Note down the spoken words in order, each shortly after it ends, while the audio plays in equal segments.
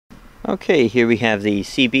Okay, here we have the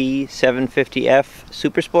CB750F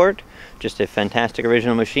Super Sport. Just a fantastic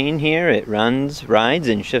original machine here. It runs, rides,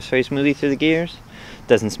 and shifts very smoothly through the gears.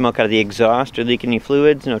 Doesn't smoke out of the exhaust or leak any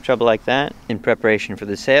fluids, no trouble like that. In preparation for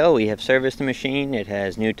the sale, we have serviced the machine. It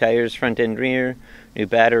has new tires, front and rear, new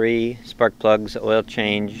battery, spark plugs, oil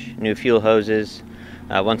change, new fuel hoses,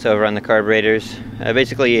 once over on the carburetors.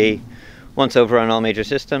 Basically a once over on all major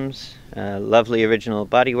systems. Lovely original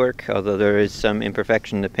bodywork, although there is some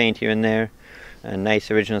imperfection in the paint here and there. A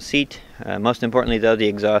nice original seat. Most importantly though, the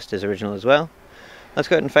exhaust is original as well. Let's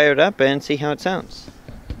go ahead and fire it up and see how it sounds.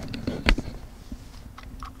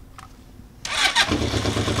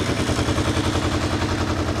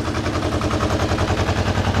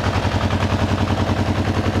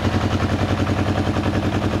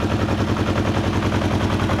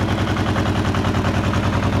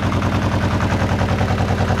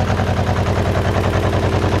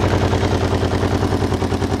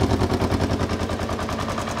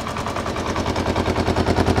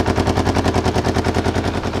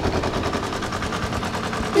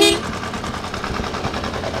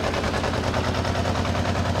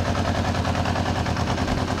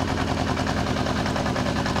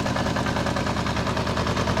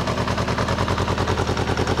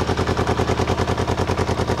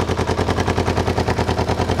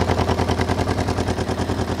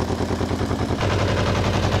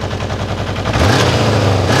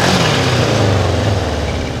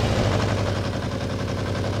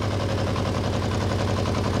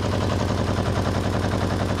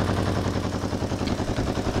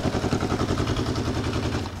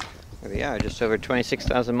 Yeah, just over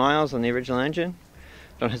 26,000 miles on the original engine.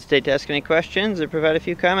 Don't hesitate to ask any questions or provide a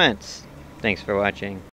few comments. Thanks for watching.